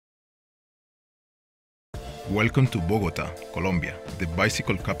Welcome to Bogota, Colombia, the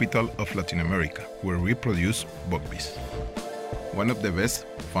bicycle capital of Latin America, where we produce Bogbis, one of the best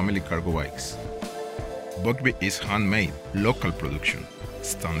family cargo bikes. Bogbi is handmade, local production,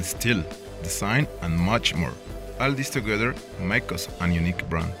 stand still, design and much more. All this together make us a unique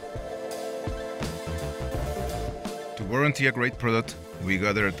brand. To guarantee a great product, we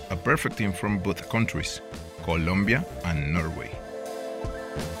gathered a perfect team from both countries, Colombia and Norway.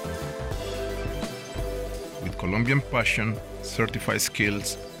 With Colombian passion, certified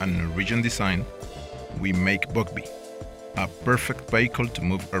skills, and Norwegian design, we make Bogbi, a perfect vehicle to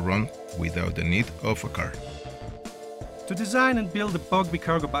move around without the need of a car. To design and build a Bogbi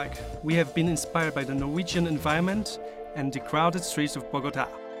cargo bike, we have been inspired by the Norwegian environment and the crowded streets of Bogota.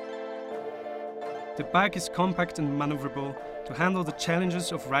 The bike is compact and maneuverable to handle the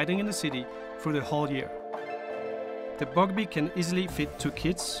challenges of riding in the city through the whole year. The Bogbi can easily fit 2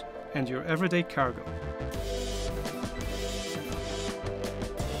 kids and your everyday cargo.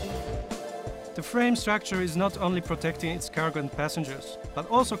 The frame structure is not only protecting its cargo and passengers, but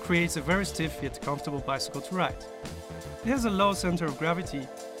also creates a very stiff yet comfortable bicycle to ride. It has a low center of gravity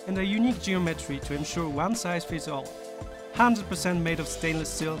and a unique geometry to ensure one size fits all. 100% made of stainless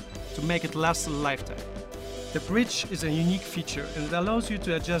steel to make it last a lifetime. The bridge is a unique feature and it allows you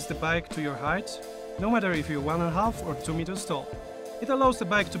to adjust the bike to your height, no matter if you're 1.5 or 2 meters tall. It allows the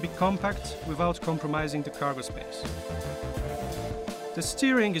bike to be compact without compromising the cargo space. The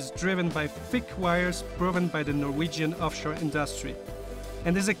steering is driven by thick wires proven by the Norwegian offshore industry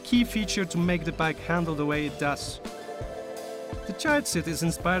and is a key feature to make the bike handle the way it does. The child seat is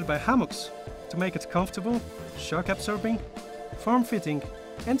inspired by hammocks to make it comfortable, shock absorbing, form-fitting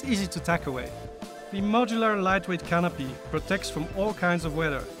and easy to tuck away. The modular lightweight canopy protects from all kinds of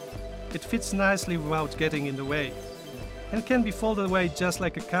weather. It fits nicely without getting in the way and can be folded away just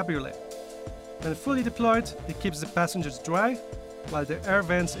like a cabriolet. When fully deployed, it keeps the passengers dry while the air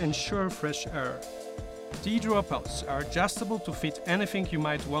vents ensure fresh air. The dropouts are adjustable to fit anything you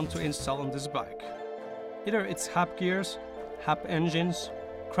might want to install on this bike. Either it's hub gears, hub engines,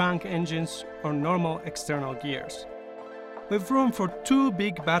 crank engines or normal external gears. With room for 2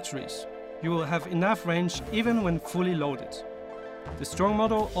 big batteries, you will have enough range even when fully loaded. The strong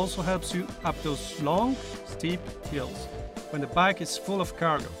model also helps you up those long, steep hills when the bike is full of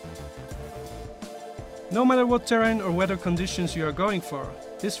cargo. No matter what terrain or weather conditions you are going for,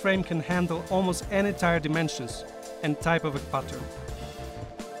 this frame can handle almost any tire dimensions and type of a pattern.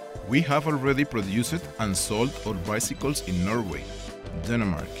 We have already produced and sold our bicycles in Norway,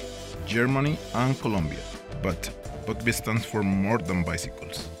 Denmark, Germany and Colombia. But Bogbi stands for more than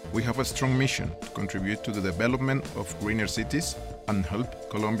bicycles. We have a strong mission to contribute to the development of greener cities and help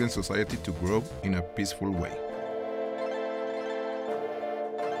Colombian society to grow in a peaceful way.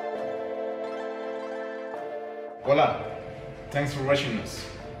 Hola, thanks for watching us.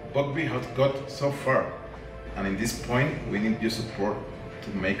 Bogbi has got so far, and in this point we need your support to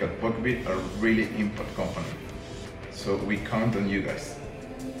make a Bogbi a really impact company. So we count on you guys.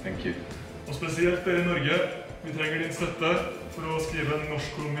 Thank you. Og spesielt dere i Norge, vi trenger din støtte for å skrive en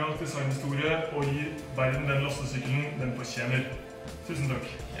norsk-colombiansk designhistorie og gi verden den lastesykkelen den fortjener. Tusen takk.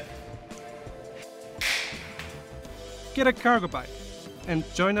 Get a cargo bike and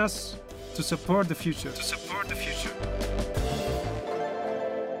join us to support the future.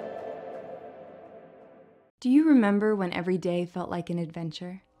 Do you remember when every day felt like an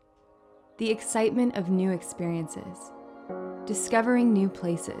adventure? The excitement of new experiences, discovering new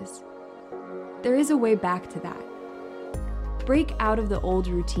places. There is a way back to that. Break out of the old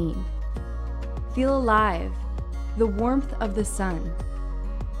routine. Feel alive, the warmth of the sun,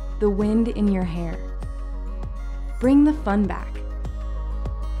 the wind in your hair. Bring the fun back.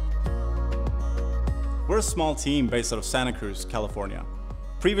 We're a small team based out of Santa Cruz, California.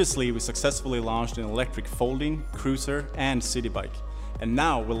 Previously, we successfully launched an electric folding, cruiser, and city bike. And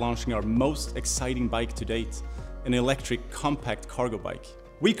now we're launching our most exciting bike to date, an electric compact cargo bike.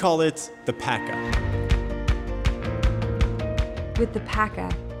 We call it the Packa. With the Packa,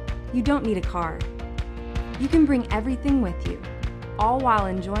 you don't need a car. You can bring everything with you, all while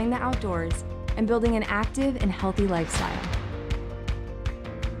enjoying the outdoors and building an active and healthy lifestyle.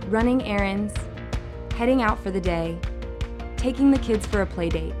 Running errands, heading out for the day, taking the kids for a play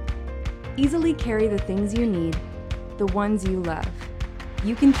date. Easily carry the things you need, the ones you love.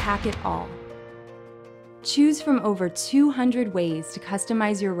 You can pack it all. Choose from over 200 ways to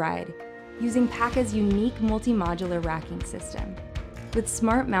customize your ride using Packa's unique multi-modular racking system. With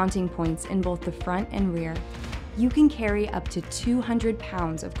smart mounting points in both the front and rear, you can carry up to 200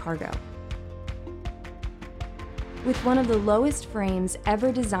 pounds of cargo. With one of the lowest frames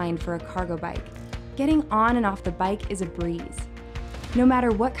ever designed for a cargo bike, Getting on and off the bike is a breeze, no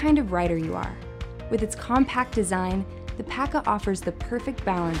matter what kind of rider you are. With its compact design, the Packa offers the perfect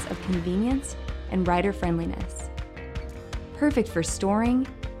balance of convenience and rider friendliness. Perfect for storing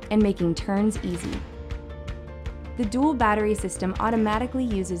and making turns easy. The dual battery system automatically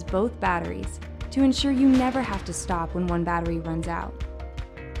uses both batteries to ensure you never have to stop when one battery runs out,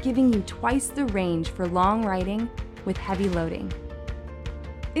 giving you twice the range for long riding with heavy loading.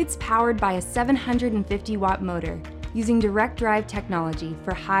 It's powered by a 750-watt motor using direct drive technology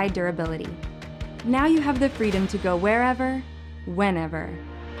for high durability. Now you have the freedom to go wherever, whenever.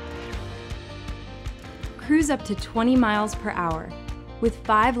 Cruise up to 20 miles per hour with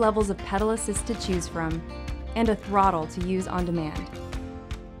 5 levels of pedal assist to choose from and a throttle to use on demand.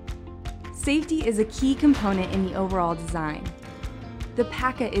 Safety is a key component in the overall design. The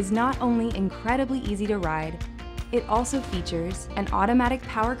Packa is not only incredibly easy to ride, it also features an automatic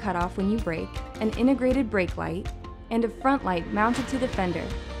power cutoff when you brake, an integrated brake light, and a front light mounted to the fender,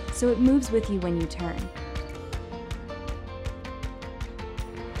 so it moves with you when you turn.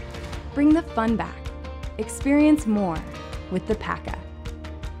 Bring the fun back. Experience more with the Packa.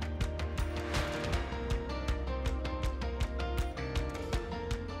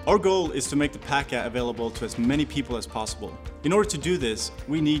 Our goal is to make the Packa available to as many people as possible. In order to do this,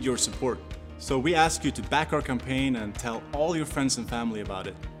 we need your support. So we ask you to back our campaign and tell all your friends and family about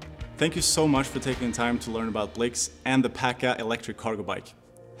it. Thank you so much for taking the time to learn about Blix and the Packa electric cargo bike.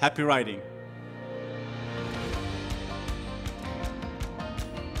 Happy riding!